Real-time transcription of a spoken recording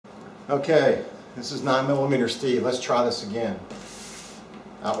Okay, this is 9mm Steve. Let's try this again.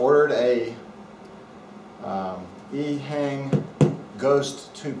 I ordered a Ehang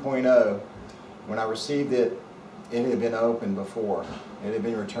Ghost 2.0. When I received it, it had been opened before. It had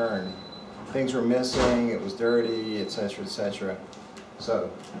been returned. Things were missing, it was dirty, etc., etc.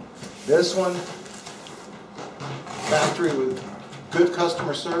 So, this one, factory with good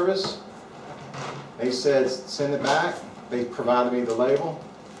customer service. They said send it back. They provided me the label.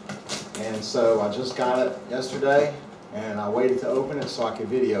 And so I just got it yesterday, and I waited to open it so I could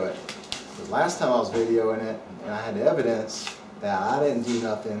video it. The last time I was videoing it, and I had evidence that I didn't do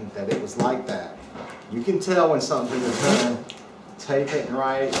nothing, that it was like that. You can tell when something is done, tape it and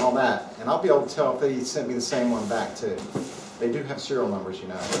write it, all that. And I'll be able to tell if they sent me the same one back too. They do have serial numbers, you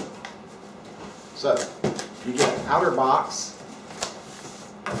know. So, you get an outer box,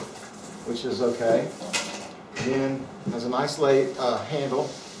 which is okay. Then has a nice handle.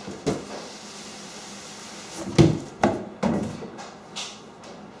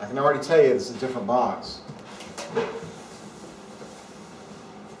 I can already tell you it's a different box.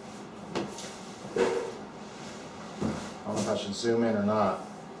 I don't know if I should zoom in or not.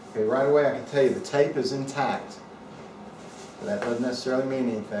 Okay, right away I can tell you the tape is intact. But that doesn't necessarily mean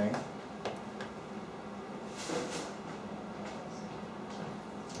anything.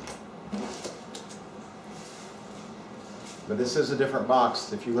 But this is a different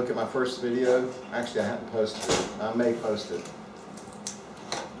box. If you look at my first video, actually I haven't posted it. I may post it.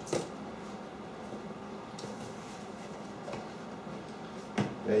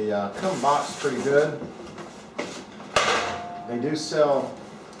 They come boxed pretty good. They do sell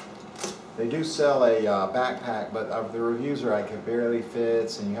a backpack, but the reviews are like it barely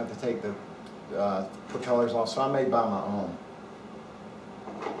fits, and you have to take the propellers off. So I made by my own.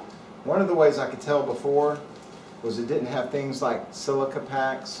 One of the ways I could tell before was it didn't have things like silica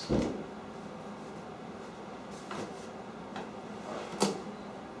packs.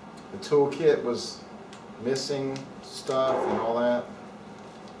 The toolkit was missing stuff and all that.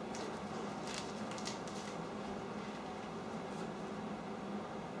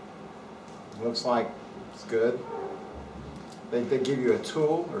 Looks like it's good. They give you a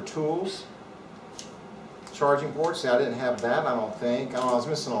tool or tools. Charging port. See, I didn't have that, I don't think. I was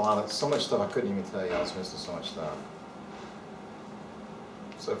missing so much stuff I couldn't even tell you. I was missing so much stuff.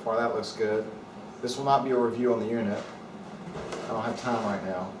 So far that looks good. This will not be a review on the unit. I don't have time right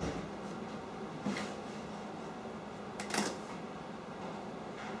now.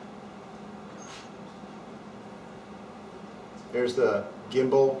 There's the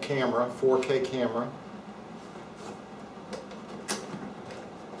gimbal camera, 4K camera.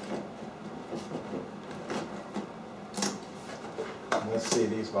 Let's see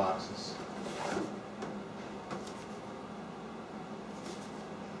these boxes.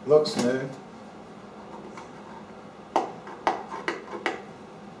 Looks new.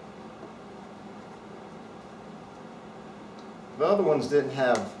 The other ones didn't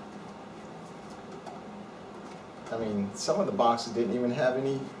have, I mean, some of the boxes didn't even have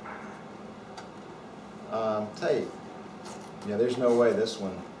any tape. Yeah, there's no way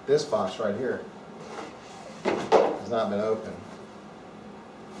this box right here has not been opened.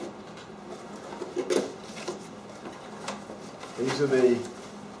 These are the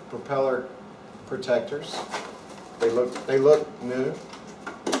propeller protectors. They look new.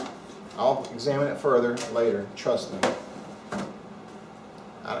 I'll examine it further later, trust me.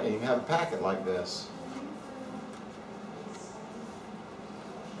 I don't even have a packet like this.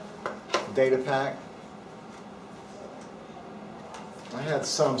 Data pack. I had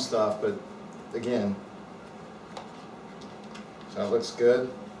some stuff, but again, so it looks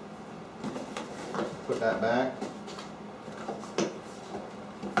good. Put that back.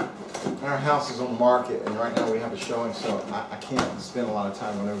 Our house is on the market, and right now we have a showing, so I can't spend a lot of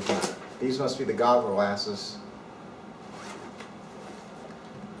time on everything. These must be the goggle glasses.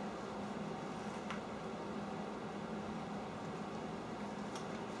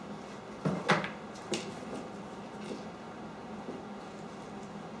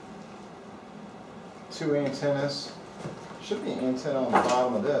 Two antennas. Should be an antenna on the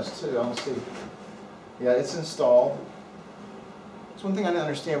bottom of this too. I don't see. Yeah, it's installed. It's one thing I didn't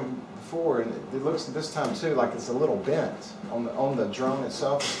understand before, and it looks this time too like it's a little bent on the drone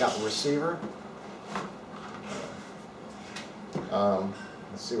itself. It's got the receiver.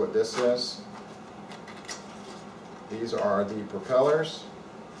 Let's see what this is. These are the propellers.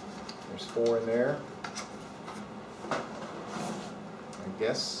 There's 4 in there. I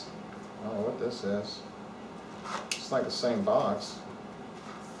guess I don't know what this is. It's like the same box.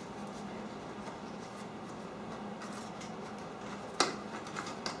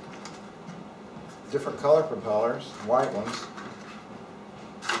 different color propellers, white ones.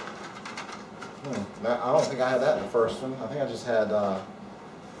 I don't think I had that in the first one. I think I just had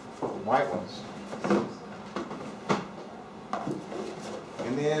white ones.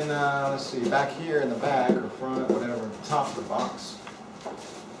 And then, let's see, back here in the back or front, whatever, top of the box.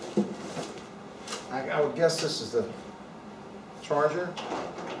 I would guess this is the charger.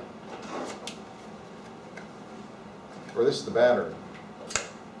 Or this is the battery.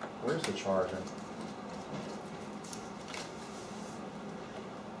 Where's the charger?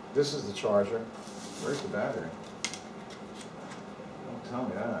 This is the charger. Where's the battery? Don't tell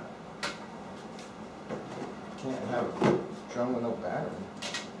me that. Can't have a drone with no battery.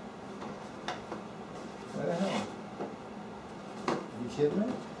 What the hell? Are you kidding me?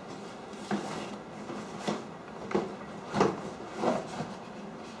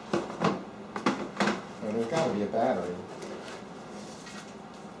 Well, there's got to be a battery.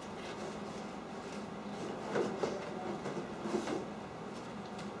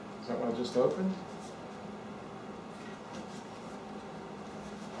 Is that what I just opened?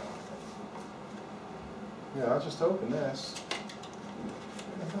 Yeah, I just opened this.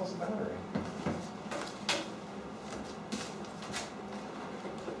 Where the hell's the battery?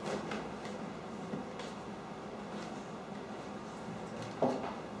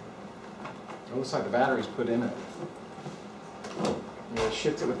 It looks like the battery's put in it. They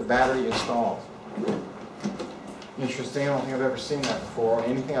shipped it with the battery installed. Interesting, I don't think I've ever seen that before on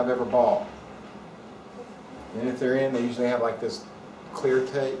anything I've ever bought. And if they're in, they usually have like this clear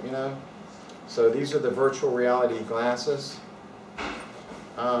tape, you know. So these are the virtual reality glasses.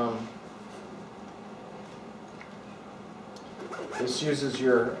 This uses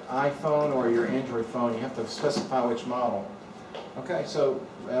your iPhone or your Android phone. You have to specify which model. Okay, so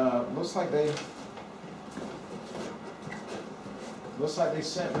looks like they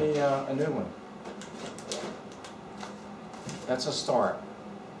sent me a new one. That's a start.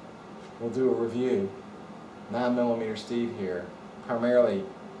 We'll do a review. 9mm Steve here, primarily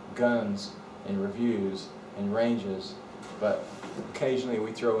guns and reviews and ranges, but occasionally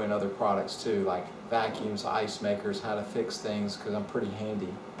we throw in other products too, like vacuums, ice makers, how to fix things, because I'm pretty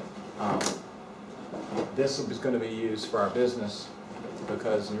handy. This is going to be used for our business,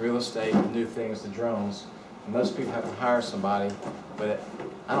 because in real estate, the new thing is the drones. Most people have to hire somebody, but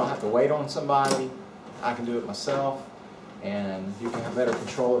I don't have to wait on somebody. I can do it myself, and you can have better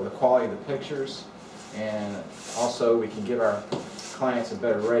control of the quality of the pictures, and also we can give our clients a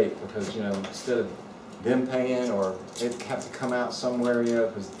better rate, because, you know, instead of them paying or it have to come out somewhere, you know,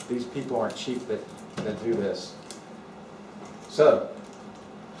 because these people aren't cheap that do this. So,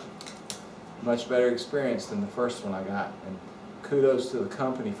 much better experience than the first one I got, and kudos to the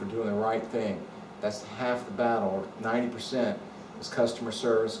company for doing the right thing. That's half the battle. 90% is customer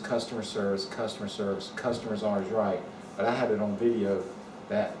service, customer service, customer service. Customers aren't always right. But I had it on video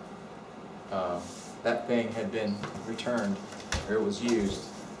that that thing had been returned, or it was used,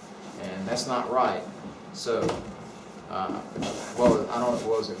 and that's not right. So, well, I don't know,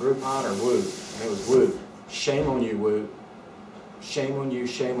 was it Groupon or Woot? It was Woot. Shame on you, Woot. Shame on you,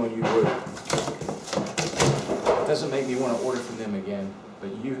 Woot. It doesn't make me want to order from them again. But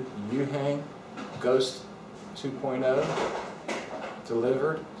Ehang Ghost 2.0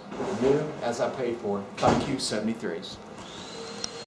 delivered, new as I paid for. Thank you, 73s.